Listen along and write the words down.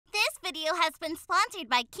video has been sponsored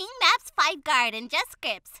by King Maps 5 Guard and Just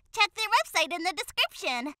Scripts. Check their website in the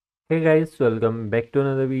description. Hey guys, welcome back to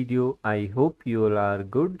another video. I hope you all are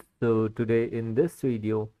good. So today in this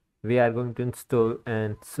video we are going to install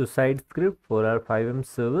an suicide script for our FiveM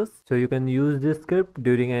servers. So you can use this script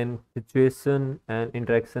during an situation and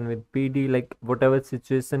interaction with PD, like whatever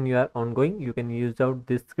situation you are ongoing, you can use out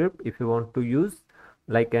this script if you want to use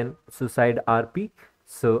like an suicide RP.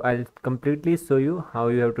 So I'll completely show you how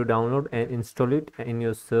you have to download and install it in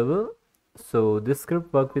your server. So this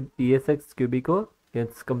script works with ESX Cubicore.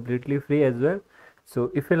 It's completely free as well.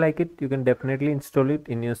 So if you like it, you can definitely install it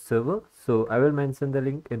in your server. So I will mention the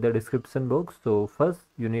link in the description box. So first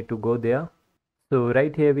you need to go there. So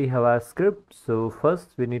right here we have our script. So first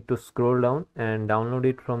we need to scroll down and download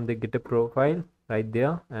it from the GitHub profile right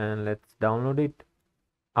there, and let's download it.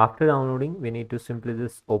 After downloading, we need to simply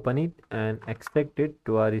just open it and extract it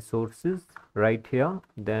to our resources right here.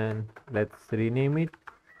 Then let's rename it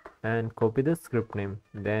and copy the script name.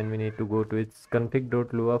 Then we need to go to its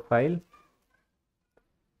config.lua file,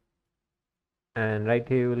 and right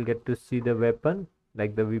here you will get to see the weapon,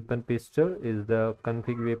 like the weapon pistol is the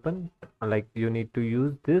config weapon. Like you need to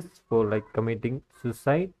use this for like committing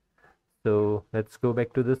suicide. So let's go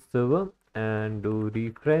back to the server and do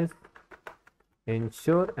refresh,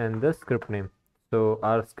 ensure, and the script name. So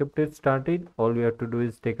our script is started. All we have to do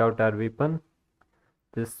is take out our weapon,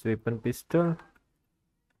 this weapon pistol,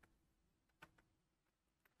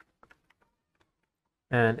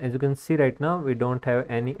 and as you can see right now we don't have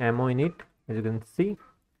any ammo in it, as you can see.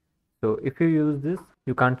 So if you use this,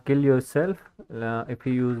 you can't kill yourself. If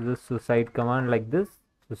you use the suicide command like this,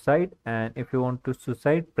 suicide, and if you want to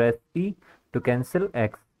suicide, press E to cancel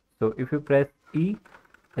X. So if you press E,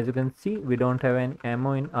 as you can see, we don't have any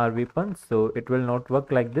ammo in our weapon, so it will not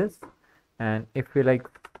work like this. And if we like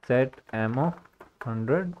set ammo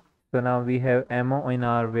 100, so now we have ammo in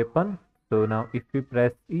our weapon. So now if we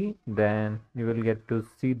press E, then you will get to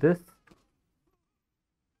see this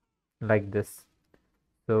like this.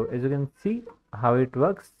 So as you can see how it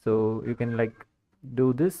works, so you can like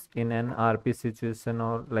do this in an RP situation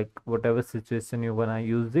or like whatever situation you wanna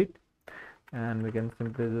use it. And we can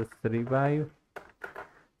simply just revive.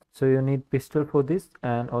 So you need pistol for this,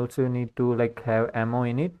 and also you need to like have ammo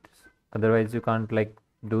in it, otherwise you can't like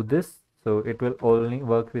do this. So it will only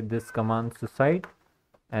work with this command suicide,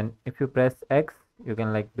 and if you press X you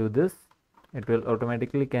can like do this, it will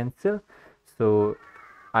automatically cancel. So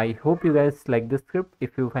I hope you guys like this script.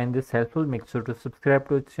 If you find this helpful, make sure to subscribe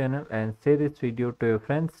to the channel and share this video to your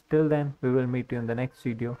friends. Till then, we will meet you in the next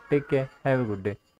video. Take care, have a good day.